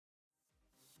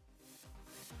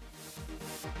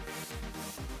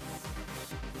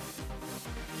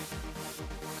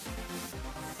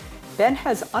Ben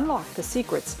has unlocked the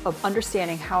secrets of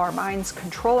understanding how our minds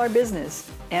control our business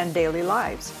and daily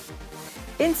lives.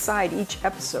 Inside each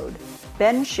episode,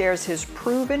 Ben shares his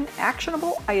proven,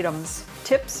 actionable items,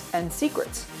 tips, and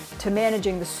secrets to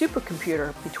managing the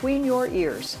supercomputer between your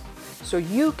ears so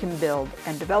you can build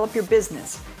and develop your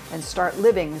business and start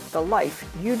living the life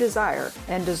you desire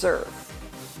and deserve.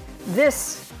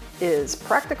 This is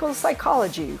Practical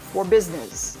Psychology for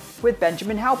Business with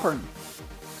Benjamin Halpern.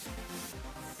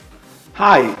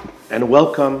 Hi, and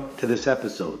welcome to this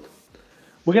episode.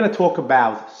 We're going to talk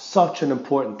about such an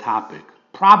important topic.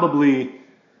 Probably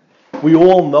we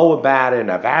all know about it,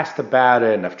 and I've asked about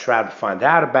it, and I've tried to find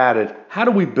out about it. How do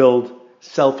we build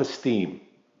self-esteem,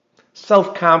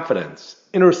 self-confidence,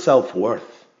 inner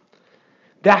self-worth?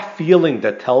 That feeling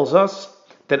that tells us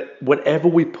that whatever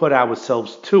we put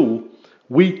ourselves to,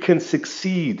 we can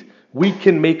succeed, we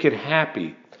can make it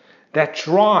happy. That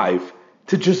drive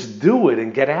to just do it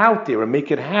and get out there and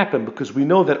make it happen, because we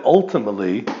know that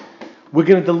ultimately we're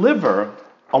going to deliver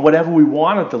on whatever we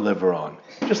want to deliver on.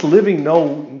 Just living,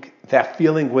 knowing that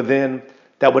feeling within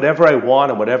that whatever I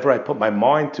want and whatever I put my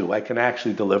mind to, I can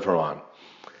actually deliver on.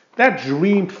 That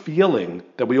dream feeling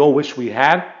that we all wish we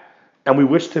had and we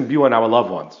wish to imbue on our loved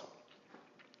ones.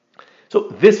 So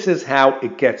this is how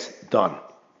it gets done.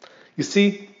 You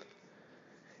see,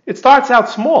 it starts out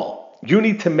small. You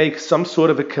need to make some sort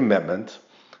of a commitment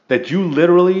that you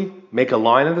literally make a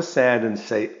line in the sand and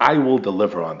say, I will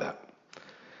deliver on that.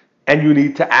 And you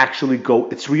need to actually go,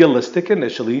 it's realistic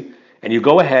initially, and you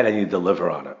go ahead and you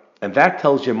deliver on it. And that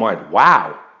tells your mind,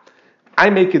 wow, I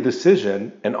make a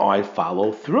decision and I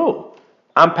follow through.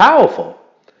 I'm powerful.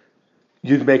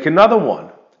 You make another one,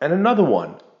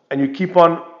 and you keep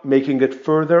on making it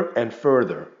further and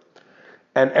further.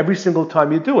 And every single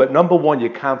time you do it, number one,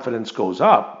 your confidence goes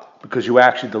up because you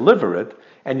actually deliver it,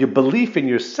 and your belief in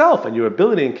yourself and your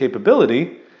ability and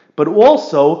capability, but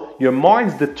also your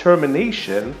mind's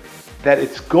determination that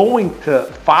it's going to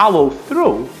follow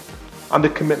through on the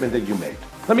commitment that you made.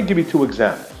 Let me give you two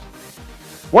examples.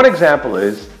 One example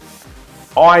is,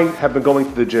 I have been going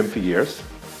to the gym for years,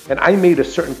 and I made a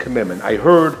certain commitment. I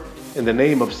heard in the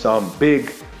name of some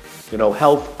big,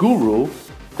 health guru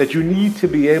that you need to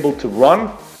be able to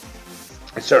run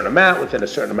a certain amount within a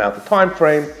certain amount of time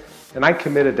frame, and I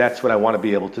committed that's what I want to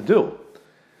be able to do.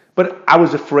 But I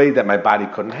was afraid that my body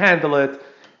couldn't handle it,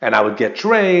 and I would get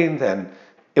drained, and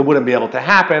it wouldn't be able to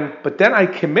happen. But then I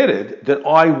committed that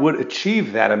I would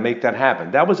achieve that and make that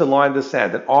happen. That was a line in the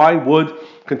sand, that I would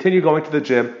continue going to the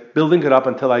gym, building it up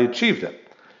until I achieved it.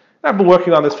 I've been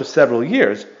working on this for several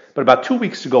years, but about 2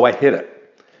 weeks ago I hit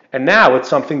it. And now it's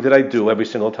something that I do every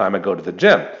single time I go to the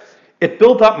gym. It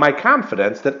built up my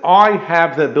confidence that I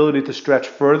have the ability to stretch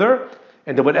further,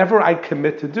 and that whatever I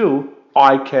commit to do,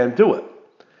 I can do it.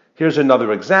 Here's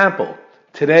another example.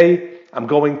 Today I'm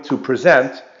going to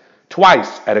present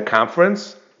twice at a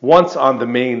conference, once on the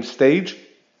main stage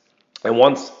and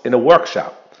once in a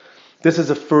workshop. This is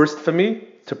a first for me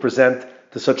to present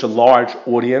to such a large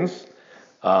audience,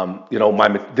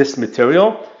 this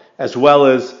material, as well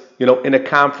as, in a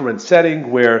conference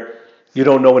setting where you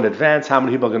don't know in advance how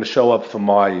many people are going to show up for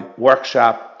my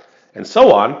workshop and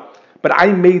so on. But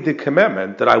I made the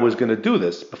commitment that I was going to do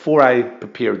this before I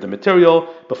prepared the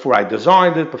material, before I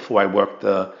designed it, before I worked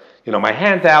my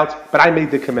handouts, but I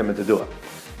made the commitment to do it.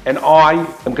 And I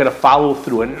am going to follow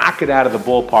through and knock it out of the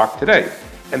ballpark today.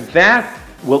 And that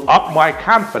will up my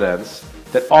confidence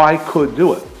that I could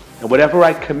do it. And whatever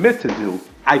I commit to do,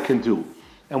 I can do.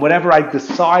 And whatever I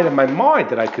decide in my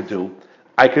mind that I could do,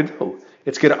 I could do.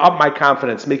 It's going to up my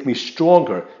confidence, make me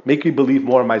stronger, make me believe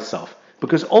more in myself.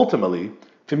 Because ultimately,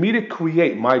 for me to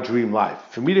create my dream life,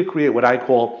 for me to create what I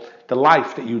call the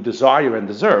life that you desire and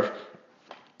deserve,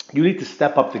 you need to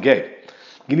step up the game.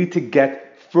 You need to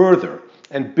get further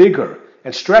and bigger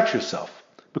and stretch yourself.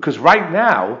 Because right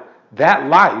now, that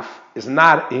life is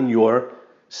not in your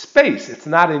space. It's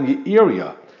not in your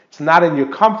area. It's not in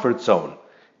your comfort zone.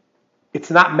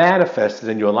 It's not manifested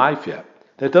in your life yet.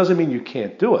 That doesn't mean you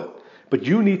can't do it. But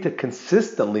you need to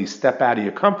consistently step out of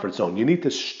your comfort zone. You need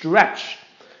to stretch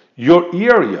your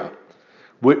area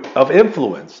of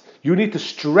influence. You need to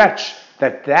stretch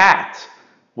that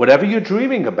whatever you're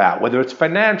dreaming about, whether it's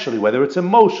financially, whether it's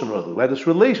emotionally, whether it's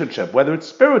relationship, whether it's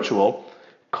spiritual,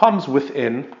 comes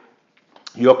within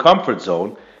your comfort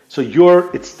zone. So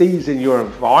it stays in your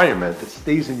environment, it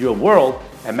stays in your world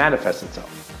and manifests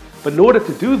itself. But in order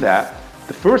to do that,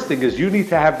 the first thing is you need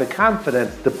to have the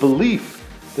confidence, the belief,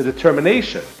 the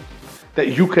determination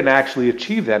that you can actually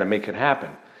achieve that and make it happen.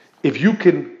 If you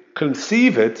can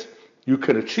conceive it, you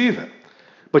can achieve it.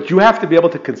 But you have to be able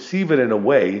to conceive it in a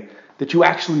way that you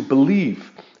actually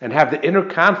believe and have the inner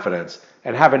confidence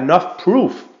and have enough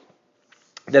proof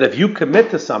that if you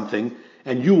commit to something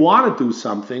and you want to do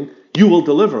something, you will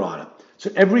deliver on it.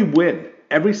 So every win,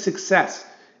 every success,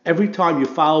 every time you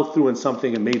follow through on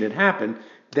something and made it happen,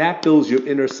 that builds your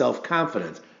inner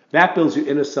self-confidence. That builds your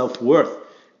inner self-worth.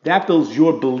 That builds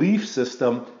your belief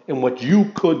system in what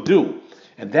you could do.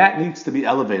 And that needs to be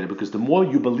elevated, because the more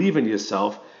you believe in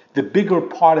yourself, the bigger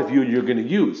part of you you're going to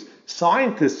use.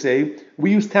 Scientists say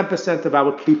we use 10% of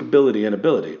our capability and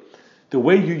ability. The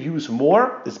way you use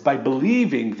more is by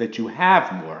believing that you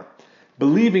have more,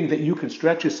 believing that you can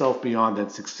stretch yourself beyond and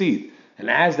succeed. And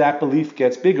as that belief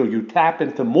gets bigger, you tap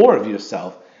into more of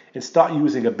yourself and start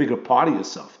using a bigger part of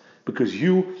yourself, because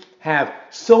you have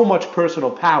so much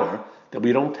personal power that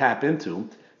we don't tap into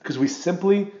because we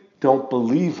simply don't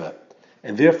believe it,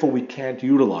 and therefore we can't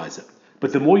utilize it.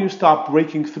 But the more you start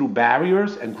breaking through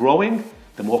barriers and growing,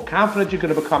 the more confident you're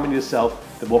going to become in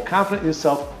yourself. The more confident in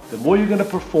yourself, the more you're going to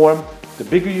perform, the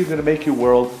bigger you're going to make your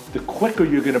world, the quicker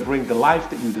you're going to bring the life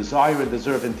that you desire and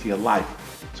deserve into your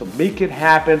life. So make it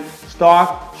happen.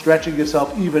 Start stretching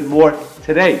yourself even more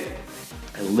today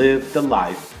and live the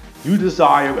life you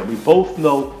desire, and we both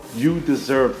know you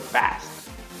deserve fast.